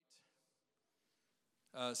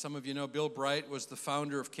Some of you know Bill Bright was the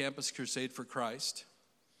founder of Campus Crusade for Christ.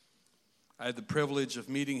 I had the privilege of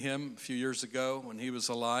meeting him a few years ago when he was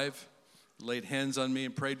alive. He laid hands on me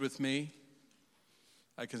and prayed with me.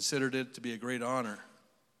 I considered it to be a great honor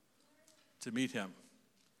to meet him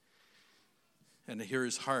and to hear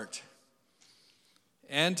his heart.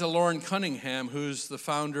 And to Lauren Cunningham, who's the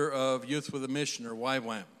founder of Youth with a Mission, or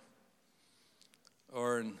YWAM,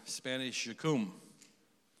 or in Spanish, Yacum.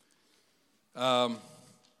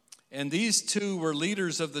 And these two were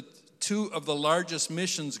leaders of two of the largest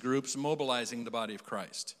missions groups mobilizing the body of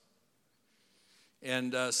Christ.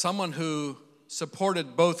 And someone who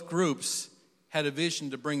supported both groups had a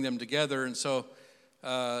vision to bring them together, and so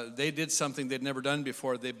they did something they'd never done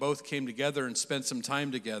before. They both came together and spent some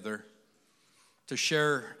time together to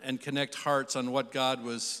share and connect hearts on what God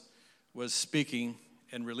was speaking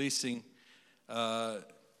and releasing to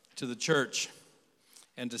the church,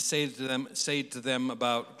 and to say to them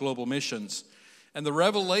about global missions. And the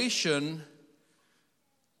revelation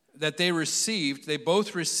that they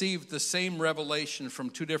both received the same revelation from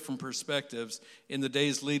two different perspectives in the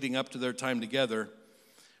days leading up to their time together,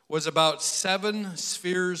 was about 7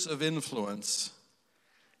 spheres of influence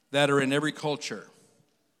that are in every culture,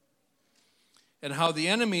 and how the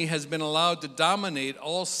enemy has been allowed to dominate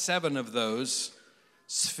all 7 of those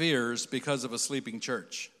spheres because of a sleeping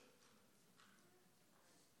church.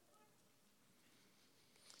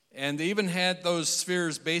 And they even had those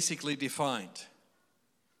spheres basically defined: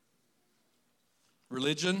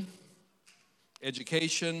 religion,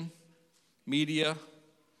 education, media,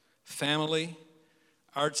 family,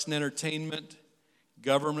 arts and entertainment,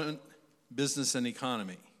 government, business, and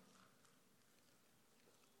economy.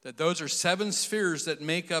 That those are 7 spheres that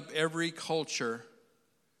make up every culture,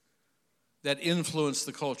 that influence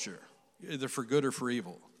the culture, either for good or for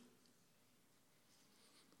evil.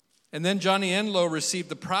 And then Johnny Enlow received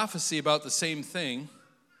the prophecy about the same thing,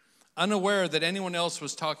 unaware that anyone else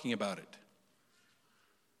was talking about it.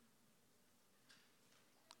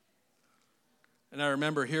 And I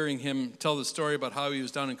remember hearing him tell the story about how he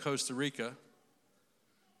was down in Costa Rica,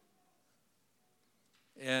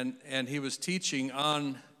 and he was teaching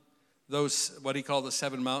on those, what he called the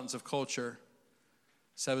 7 mountains of culture,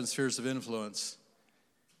 7 spheres of influence.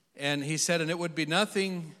 And he said, and it would be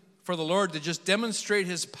nothing for the Lord to just demonstrate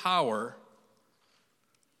his power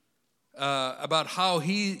about how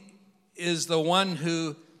he is the one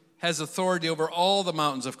who has authority over all the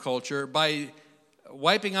mountains of culture by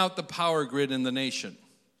wiping out the power grid in the nation.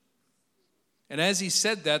 And as he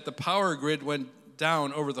said that, the power grid went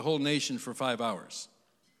down over the whole nation for 5 hours.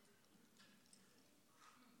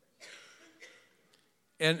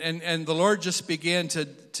 And the Lord just began to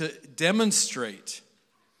demonstrate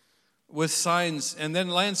with signs. And then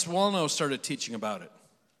Lance Wallnau started teaching about it.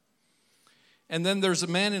 And then there's a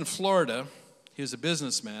man in Florida, he was a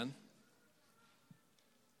businessman,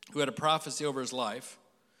 who had a prophecy over his life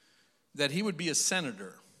that he would be a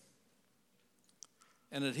senator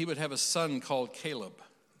and that he would have a son called Caleb.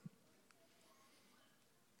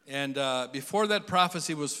 And before that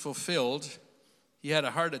prophecy was fulfilled, he had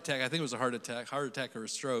a heart attack. I think it was a heart attack or a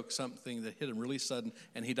stroke, something that hit him really sudden,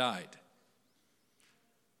 and he died.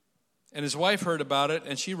 And his wife heard about it,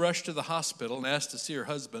 and she rushed to the hospital and asked to see her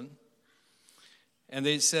husband. And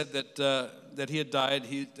they said that he had died,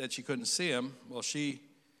 that she couldn't see him. Well, she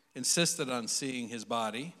insisted on seeing his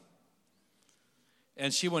body.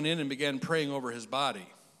 And she went in and began praying over his body.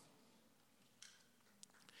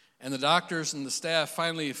 And the doctors and the staff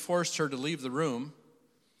finally forced her to leave the room.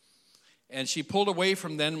 And she pulled away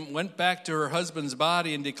from them, went back to her husband's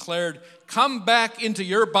body and declared, "Come back into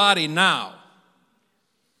your body now."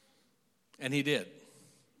 And he did.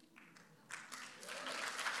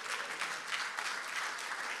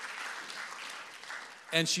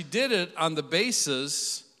 And she did it on the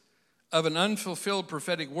basis of an unfulfilled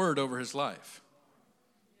prophetic word over his life.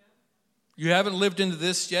 You haven't lived into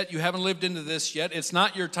this yet. You haven't lived into this yet. It's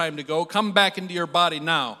not your time to go. Come back into your body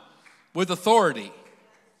now with authority.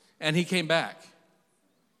 And he came back.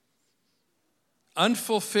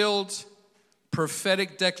 Unfulfilled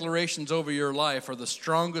prophetic declarations over your life are the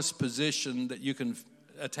strongest position that you can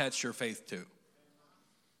attach your faith to.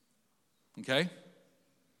 Okay?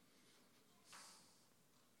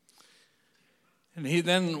 And he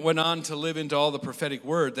then went on to live into all the prophetic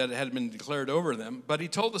word that had been declared over them. But he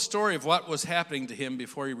told the story of what was happening to him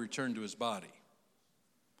before he returned to his body.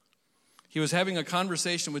 He was having a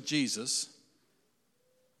conversation with Jesus.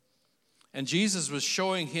 And Jesus was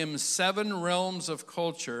showing him 7 realms of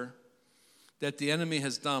culture that the enemy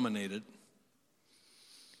has dominated,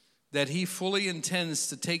 that he fully intends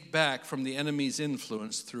to take back from the enemy's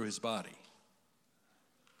influence through his body.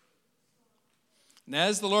 And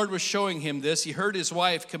as the Lord was showing him this, he heard his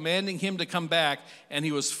wife commanding him to come back, and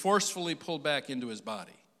he was forcefully pulled back into his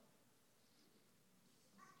body.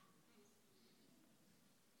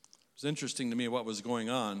 It was interesting to me what was going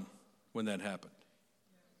on when that happened.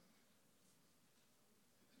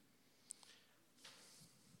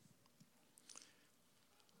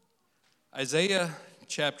 Isaiah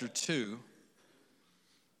chapter 2,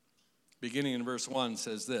 beginning in verse 1,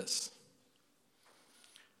 says this.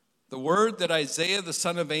 The word that Isaiah the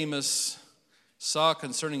son of Amos saw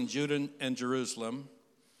concerning Judah and Jerusalem,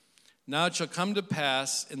 now it shall come to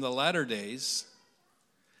pass in the latter days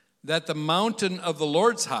that the mountain of the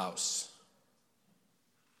Lord's house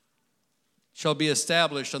shall be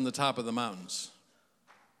established on the top of the mountains.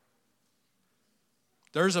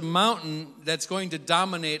 There's a mountain that's going to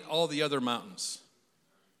dominate all the other mountains.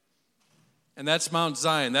 And that's Mount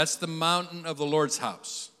Zion. That's the mountain of the Lord's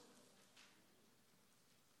house.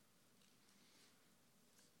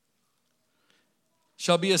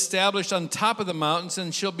 Shall be established on top of the mountains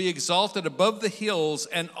and shall be exalted above the hills,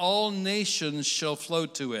 and all nations shall flow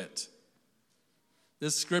to it.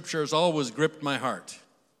 This scripture has always gripped my heart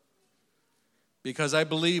because I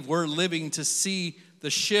believe we're living to see the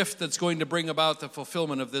shift that's going to bring about the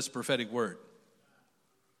fulfillment of this prophetic word.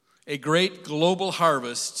 A great global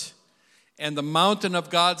harvest, and the mountain of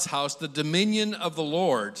God's house, the dominion of the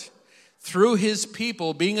Lord, through his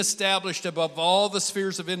people being established above all the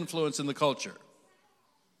spheres of influence in the culture.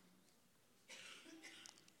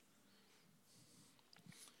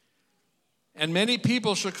 And many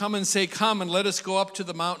people shall come and say, come and let us go up to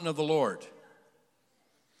the mountain of the Lord,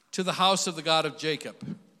 to the house of the God of Jacob.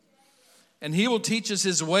 And he will teach us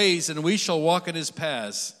his ways, and we shall walk in his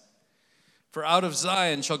paths. For out of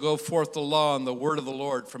Zion shall go forth the law and the word of the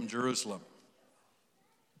Lord from Jerusalem.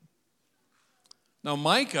 Now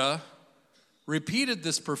Micah repeated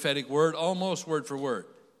this prophetic word almost word for word.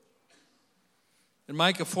 In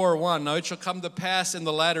Micah 4:1, now it shall come to pass in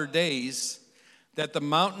the latter days that the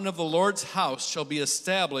mountain of the Lord's house shall be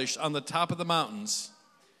established on the top of the mountains,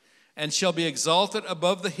 and shall be exalted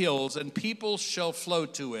above the hills, and people shall flow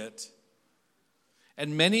to it.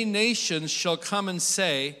 And many nations shall come and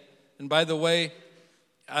say, and by the way,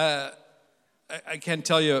 I can't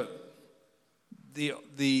tell you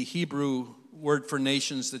the Hebrew word for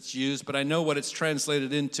nations that's used, but I know what it's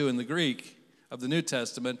translated into in the Greek of the New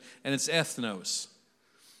Testament, and it's ethnos.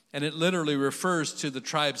 And it literally refers to the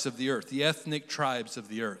tribes of the earth, the ethnic tribes of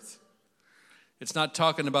the earth. It's not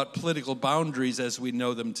talking about political boundaries as we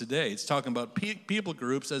know them today. It's talking about people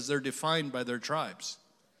groups as they're defined by their tribes.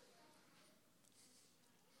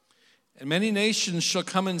 And many nations shall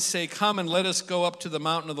come and say, come and let us go up to the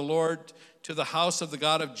mountain of the Lord, to the house of the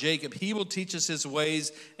God of Jacob. He will teach us his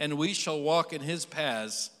ways, and we shall walk in his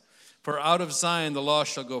paths. For out of Zion the law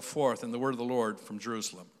shall go forth, and the word of the Lord from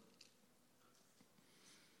Jerusalem.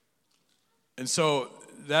 And so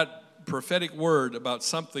that prophetic word about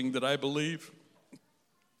something that I believe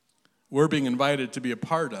we're being invited to be a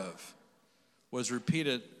part of was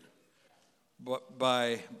repeated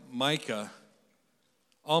by Micah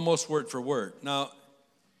almost word for word. Now,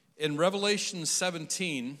 in Revelation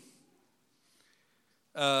 17,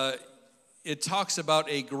 it talks about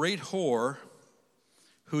a great whore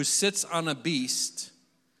who sits on a beast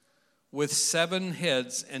with 7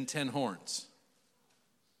 heads and 10 horns.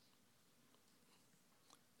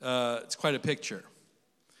 It's quite a picture.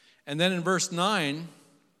 And then in verse 9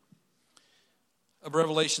 of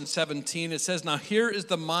Revelation 17, it says, now here is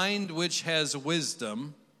the mind which has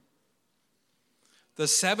wisdom. The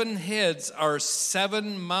 7 heads are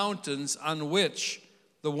 7 mountains on which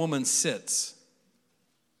the woman sits.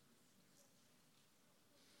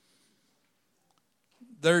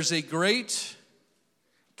 There's a great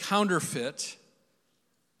counterfeit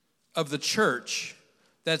of the church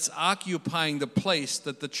that's occupying the place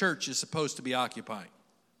that the church is supposed to be occupying.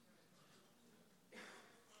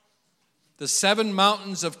 The 7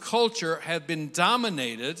 mountains of culture have been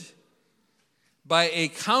dominated by a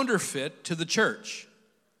counterfeit to the church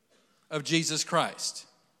of Jesus Christ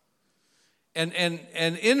and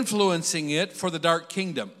influencing it for the dark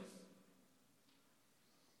kingdom.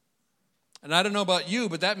 And I don't know about you,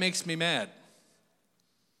 but that makes me mad.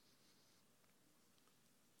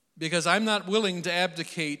 Because I'm not willing to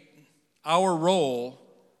abdicate our role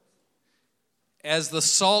as the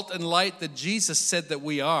salt and light that Jesus said that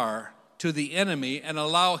we are to the enemy and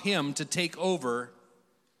allow him to take over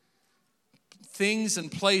things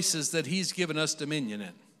and places that he's given us dominion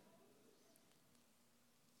in.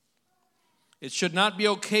 It should not be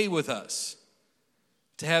okay with us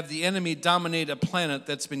to have the enemy dominate a planet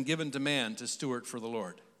that's been given to man to steward for the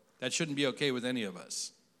Lord. That shouldn't be okay with any of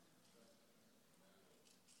us.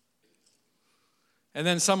 And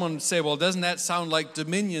then someone would say, well, doesn't that sound like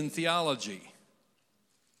dominion theology?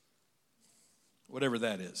 Whatever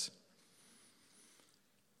that is.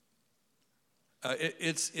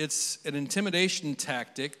 It's an intimidation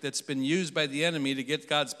tactic that's been used by the enemy to get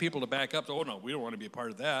God's people to back up. Oh, no, we don't want to be a part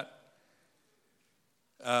of that.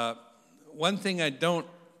 One thing I don't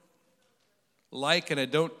like, and I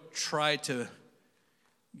don't try to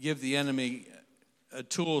give the enemy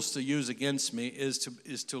tools to use against me, is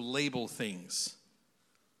to label things.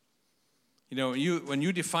 You know, when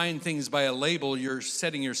you define things by a label, you're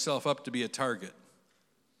setting yourself up to be a target.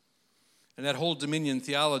 And that whole dominion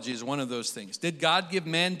theology is one of those things. Did God give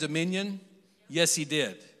man dominion? Yes, he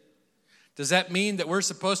did. Does that mean that we're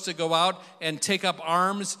supposed to go out and take up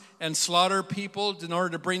arms and slaughter people in order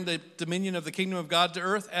to bring the dominion of the kingdom of God to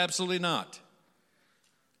earth? Absolutely not.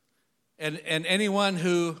 And anyone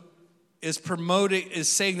who is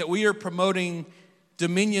saying that we are promoting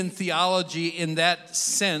dominion theology in that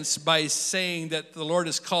sense by saying that the Lord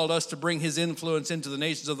has called us to bring his influence into the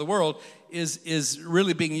nations of the world is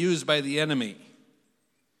really being used by the enemy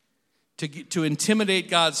to intimidate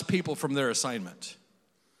God's people from their assignment.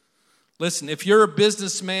 Listen, if you're a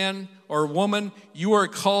businessman or woman, you are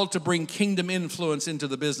called to bring kingdom influence into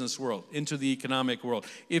the business world, into the economic world.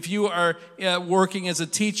 If you are working as a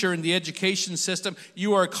teacher in the education system,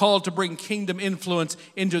 you are called to bring kingdom influence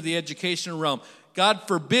into the education realm. God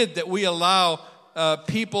forbid that we allow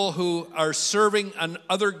people who are serving on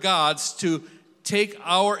other gods to take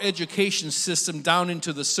our education system down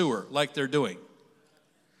into the sewer like they're doing.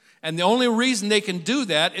 And the only reason they can do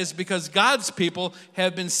that is because God's people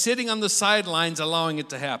have been sitting on the sidelines allowing it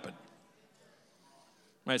to happen.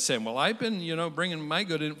 You might say, well, I've been, bringing my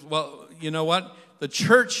good in. Well, you know what? The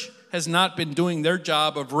church has not been doing their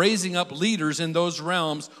job of raising up leaders in those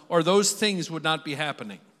realms, or those things would not be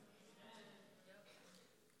happening.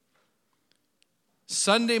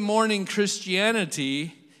 Sunday morning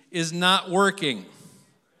Christianity is not working.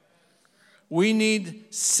 We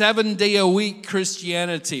need 7-day-a-week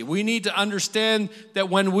Christianity. We need to understand that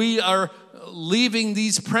when we are leaving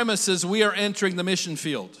these premises, we are entering the mission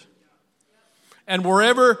field. And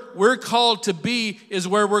wherever we're called to be is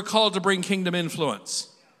where we're called to bring kingdom influence.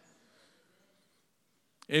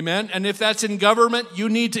 Amen? And if that's in government, you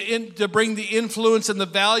need to bring the influence and the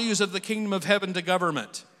values of the kingdom of heaven to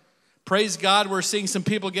government. Praise God, we're seeing some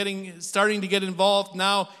people starting to get involved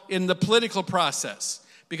now in the political process,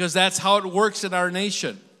 because that's how it works in our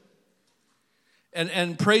nation.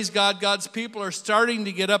 And praise God, God's people are starting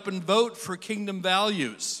to get up and vote for kingdom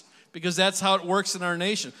values, because that's how it works in our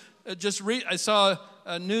nation. I saw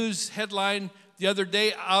a news headline the other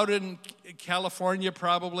day out in California,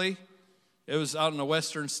 probably. It was out in a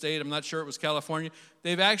western state. I'm not sure it was California.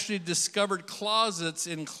 They've actually discovered closets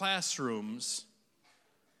in classrooms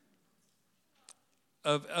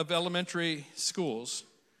of elementary schools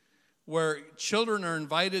where children are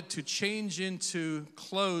invited to change into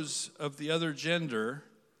clothes of the other gender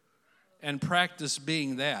and practice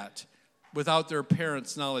being that without their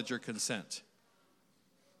parents' knowledge or consent.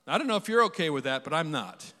 I don't know if you're okay with that, but I'm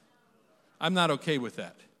not. I'm not okay with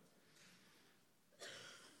that.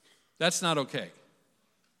 That's not okay.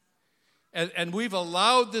 And we've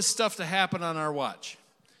allowed this stuff to happen on our watch.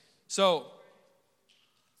 So,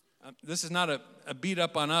 this is not a beat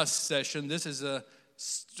up on us session. This is a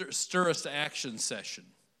stir us to action session.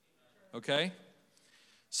 Okay?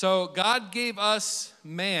 So God gave us,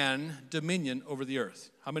 man, dominion over the earth.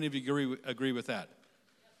 How many of you agree with that?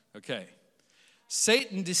 Okay.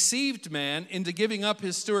 Satan deceived man into giving up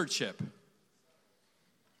his stewardship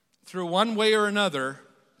through one way or another,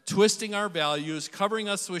 twisting our values, covering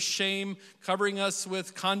us with shame, covering us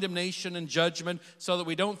with condemnation and judgment, so that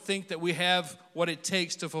we don't think that we have what it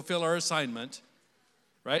takes to fulfill our assignment,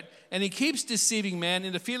 right? And he keeps deceiving man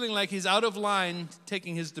into feeling like he's out of line,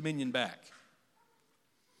 taking his dominion back.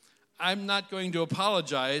 I'm not going to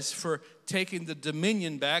apologize for taking the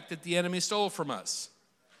dominion back that the enemy stole from us.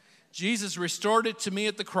 Jesus restored it to me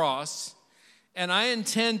at the cross, and I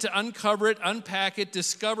intend to uncover it, unpack it,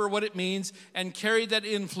 discover what it means, and carry that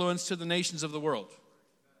influence to the nations of the world.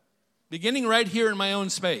 Beginning right here in my own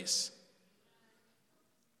space.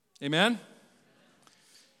 Amen?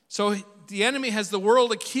 So the enemy has the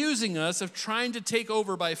world accusing us of trying to take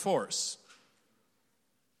over by force.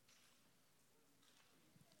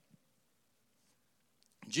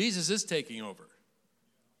 Jesus is taking over,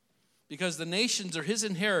 because the nations are his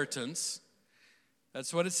inheritance.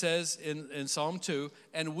 That's what it says in Psalm 2.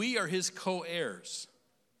 And we are his co-heirs.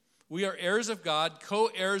 We are heirs of God,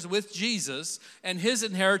 co-heirs with Jesus, and his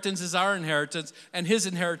inheritance is our inheritance, and his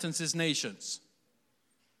inheritance is nations.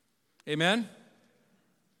 Amen?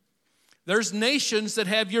 There's nations that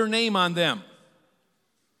have your name on them.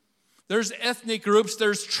 There's ethnic groups,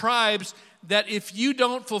 there's tribes that if you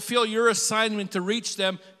don't fulfill your assignment to reach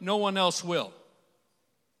them, no one else will.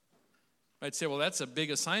 I'd say, well, that's a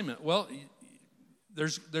big assignment. Well,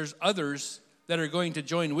 there's others that are going to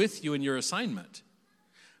join with you in your assignment.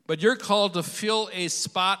 But you're called to fill a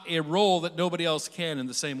spot, a role that nobody else can in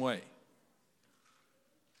the same way.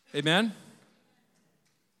 Amen?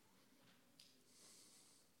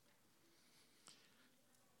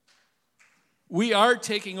 We are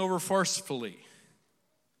taking over forcefully,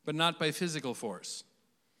 but not by physical force.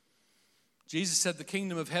 Jesus said the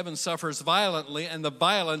kingdom of heaven suffers violently, and the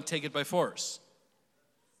violent take it by force.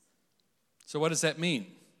 So what does that mean?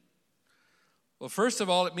 Well, first of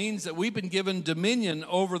all, it means that we've been given dominion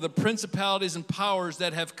over the principalities and powers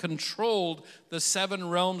that have controlled the 7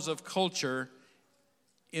 realms of culture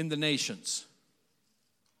in the nations.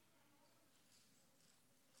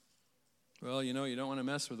 Well, you don't want to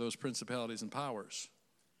mess with those principalities and powers.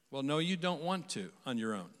 Well, no, you don't want to on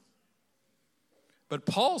your own. But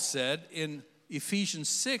Paul said in Ephesians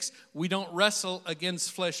 6, we don't wrestle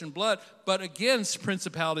against flesh and blood, but against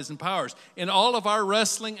principalities and powers. In all of our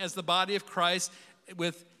wrestling as the body of Christ,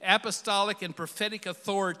 with apostolic and prophetic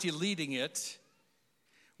authority leading it,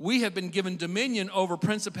 we have been given dominion over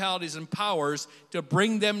principalities and powers to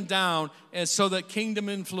bring them down, and so that kingdom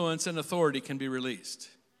influence and authority can be released.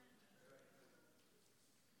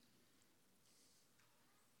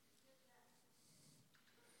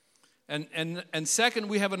 And second,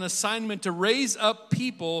 we have an assignment to raise up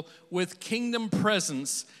people with kingdom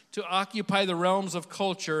presence to occupy the realms of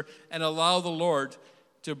culture and allow the Lord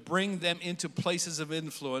to bring them into places of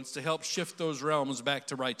influence to help shift those realms back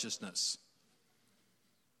to righteousness.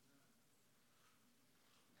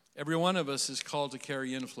 Every one of us is called to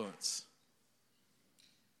carry influence.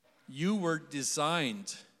 You were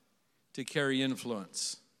designed to carry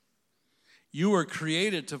influence. You were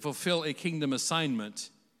created to fulfill a kingdom assignment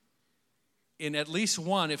in at least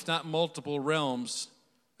one, if not multiple, realms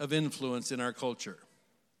of influence in our culture.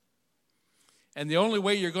 And the only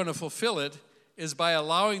way you're going to fulfill it is by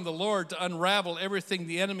allowing the Lord to unravel everything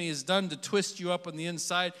the enemy has done to twist you up on the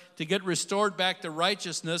inside, to get restored back to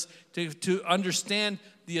righteousness, to understand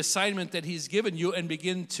the assignment that he's given you and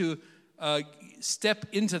begin to step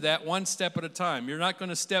into that one step at a time. You're not going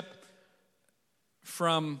to step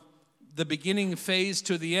from the beginning phase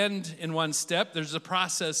to the end in one step. There's a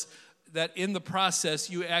process that in the process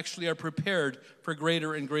you actually are prepared for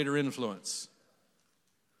greater and greater influence.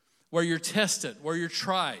 Where you're tested, where you're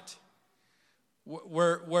tried,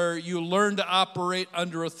 where you learn to operate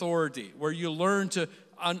under authority, where you learn to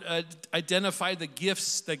identify the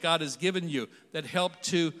gifts that God has given you that help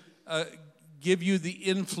to give you the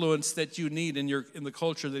influence that you need in the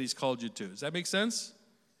culture that he's called you to. Does that make sense?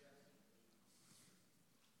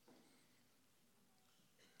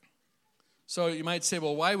 So you might say,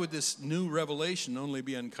 well, why would this new revelation only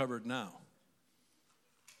be uncovered now?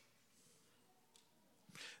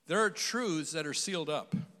 There are truths that are sealed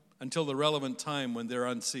up until the relevant time when they're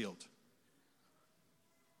unsealed.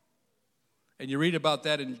 And you read about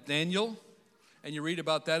that in Daniel, and you read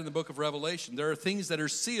about that in the book of Revelation. There are things that are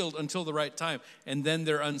sealed until the right time, and then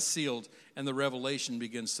they're unsealed, and the revelation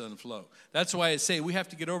begins to unflow. That's why I say we have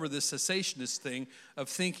to get over this cessationist thing of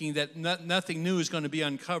thinking that nothing new is going to be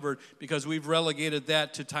uncovered because we've relegated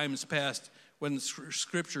that to times past when the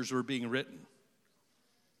scriptures were being written.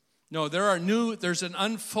 No, there's an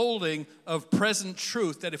unfolding of present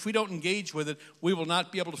truth that if we don't engage with it, we will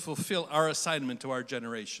not be able to fulfill our assignment to our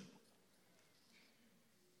generation.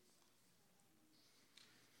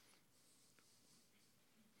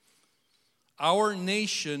 Our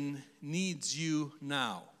nation needs you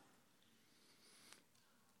now.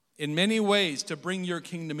 In many ways to bring your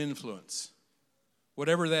kingdom influence.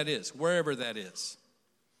 Whatever that is, wherever that is.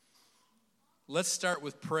 Let's start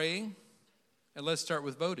with praying and let's start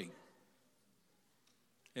with voting.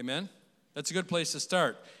 Amen? That's a good place to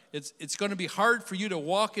start. It's going to be hard for you to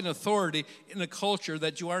walk in authority in a culture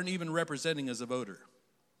that you aren't even representing as a voter.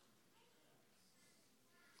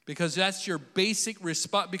 Because that's your basic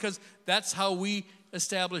response. Because that's how we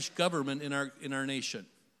establish government in our nation,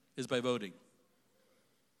 is by voting.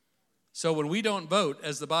 So when we don't vote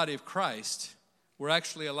as the body of Christ, we're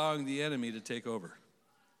actually allowing the enemy to take over.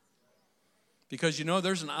 Because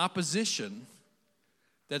there's an opposition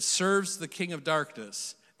that serves the king of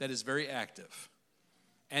darkness that is very active.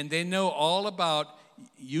 And they know all about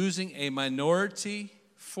using a minority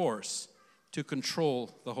force to control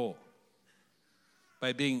the whole.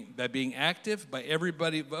 By being active, by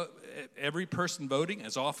every person voting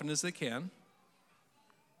as often as they can.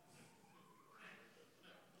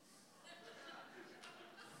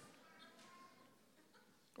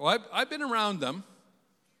 Well, I've been around them.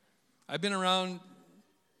 I've been around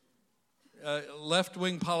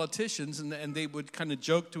left-wing politicians, and they would kind of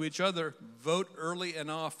joke to each other, vote early and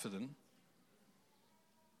often,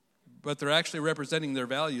 but they're actually representing their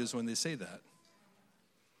values when they say that.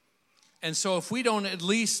 And so if we don't at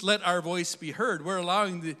least let our voice be heard, we're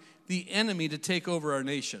allowing the enemy to take over our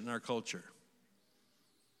nation, our culture.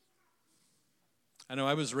 I know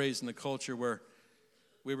I was raised in a culture where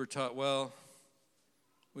we were taught, well,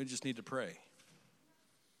 we just need to pray.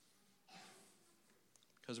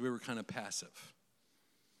 Because we were kind of passive.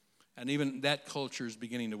 And even that culture is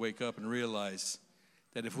beginning to wake up and realize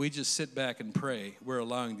that if we just sit back and pray, we're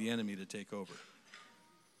allowing the enemy to take over.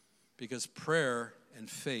 Because prayer and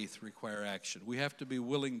faith require action. We have to be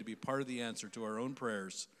willing to be part of the answer to our own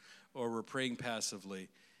prayers, or we're praying passively,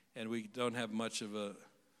 and we don't have much of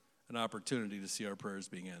an opportunity to see our prayers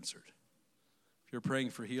being answered. If you're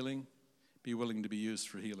praying for healing, be willing to be used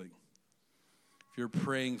for healing. If you're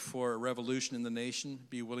praying for a revolution in the nation,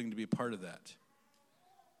 be willing to be part of that.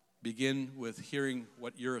 Begin with hearing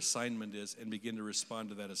what your assignment is and begin to respond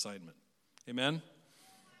to that assignment. Amen?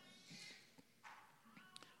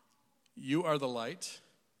 You are the light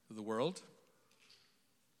of the world.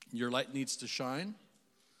 Your light needs to shine,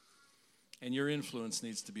 and your influence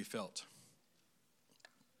needs to be felt.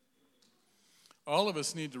 All of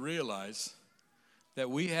us need to realize that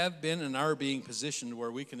we have been and are being positioned where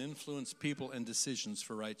we can influence people and decisions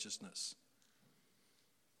for righteousness.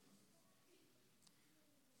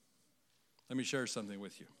 Let me share something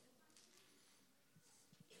with you.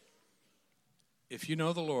 If you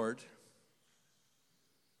know the Lord,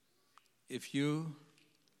 if you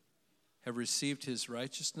have received his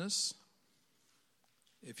righteousness,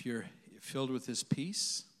 if you're filled with his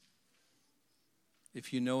peace,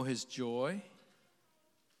 if you know his joy.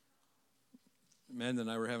 Amanda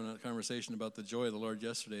and I were having a conversation about the joy of the Lord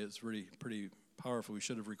yesterday. It's really pretty powerful. We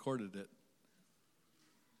should have recorded it.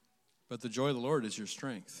 But the joy of the Lord is your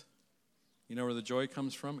strength. You know where the joy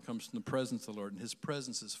comes from? It comes from the presence of the Lord, and his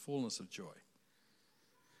presence is fullness of joy.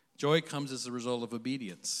 Joy comes as a result of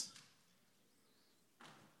obedience.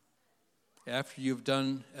 After you've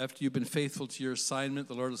been faithful to your assignment,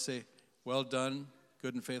 the Lord will say, well done,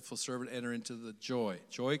 good and faithful servant, enter into the joy.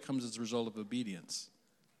 Joy comes as a result of obedience.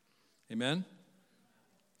 Amen?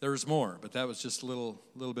 There's more, but that was just a little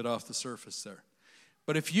bit off the surface there.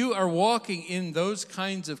 But if you are walking in those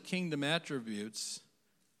kinds of kingdom attributes,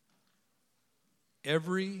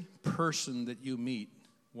 every person that you meet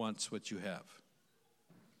wants what you have.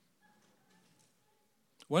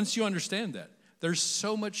 Once you understand that, there's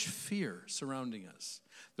so much fear surrounding us.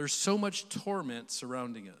 There's so much torment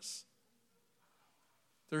surrounding us.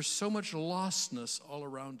 There's so much lostness all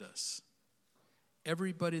around us.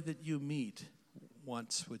 Everybody that you meet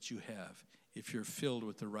wants what you have if you're filled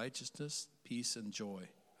with the righteousness, peace, and joy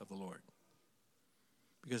of the Lord.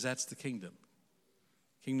 Because that's the kingdom.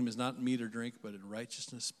 Kingdom is not meat or drink, but in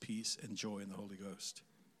righteousness, peace, and joy in the Holy Ghost.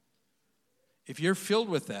 If you're filled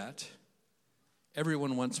with that,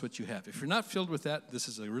 everyone wants what you have. If you're not filled with that, this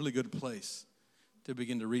is a really good place to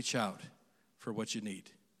begin to reach out for what you need.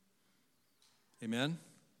 Amen?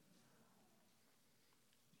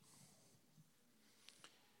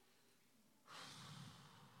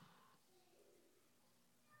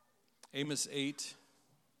 Amos 8,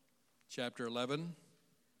 chapter 11.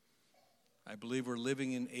 I believe we're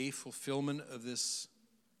living in a fulfillment of this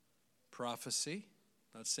prophecy.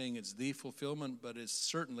 Not saying it's the fulfillment, but it's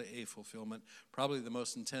certainly a fulfillment, probably the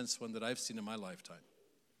most intense one that I've seen in my lifetime.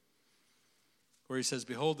 Where he says,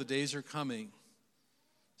 behold, the days are coming,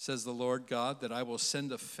 says the Lord God, that I will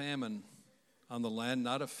send a famine on the land,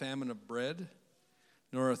 not a famine of bread,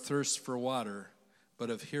 nor a thirst for water, but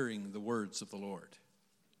of hearing the words of the Lord.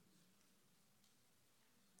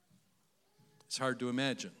 It's hard to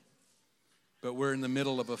imagine, but we're in the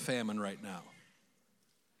middle of a famine right now.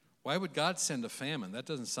 Why would God send a famine? That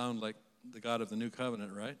doesn't sound like the God of the New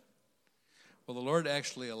Covenant, right? Well, the Lord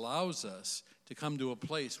actually allows us to come to a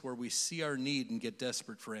place where we see our need and get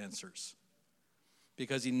desperate for answers.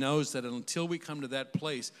 Because he knows that until we come to that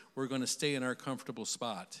place, we're going to stay in our comfortable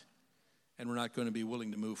spot. And we're not going to be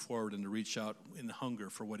willing to move forward and to reach out in hunger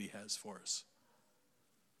for what he has for us.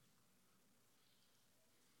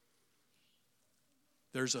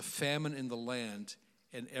 There's a famine in the land,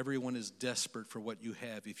 and everyone is desperate for what you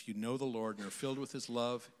have. If you know the Lord and are filled with his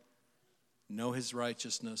love, know his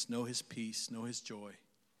righteousness, know his peace, know his joy,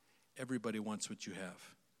 everybody wants what you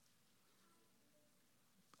have.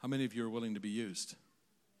 How many of you are willing to be used?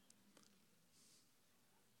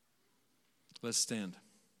 Let's stand.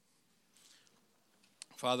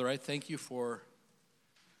 Father, I thank you for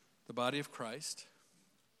the body of Christ.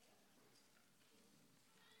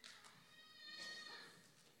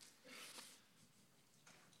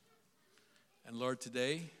 And Lord,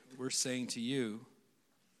 today we're saying to you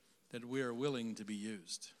that we are willing to be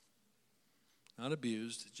used. Not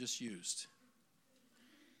abused, just used.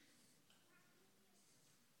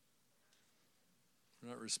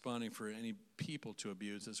 We're not responding for any people to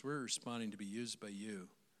abuse us. We're responding to be used by you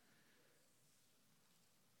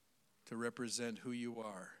to represent who you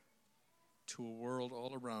are to a world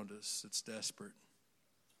all around us that's desperate.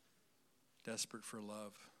 Desperate for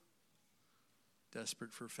love.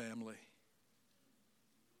 Desperate for family.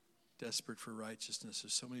 Desperate for righteousness.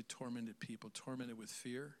 There's so many tormented people, tormented with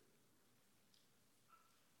fear.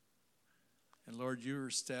 And Lord, you're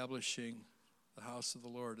establishing the house of the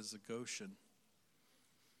Lord as a Goshen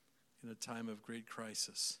in a time of great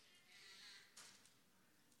crisis.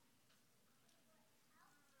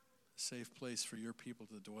 A safe place for your people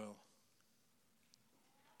to dwell.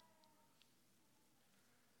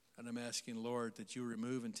 And I'm asking, Lord, that you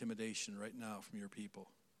remove intimidation right now from your people.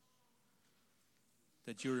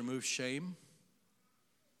 That you remove shame.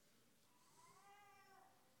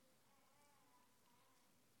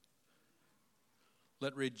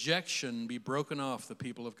 Let rejection be broken off the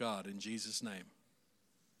people of God in Jesus' name.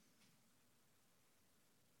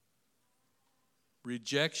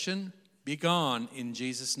 Rejection be gone in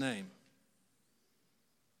Jesus' name.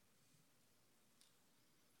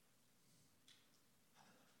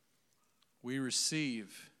 We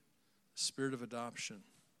receive the spirit of adoption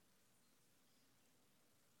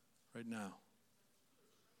right now.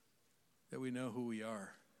 That we know who we are.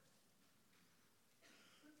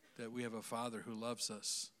 That we have a Father who loves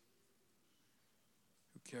us,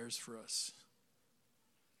 who cares for us.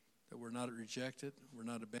 That we're not rejected, we're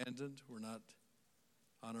not abandoned, we're not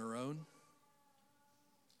on our own.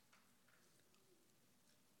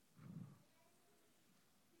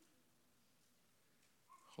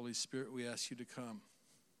 Holy Spirit, we ask you to come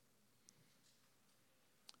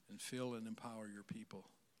and fill and empower your people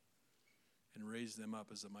and raise them up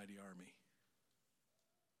as a mighty army.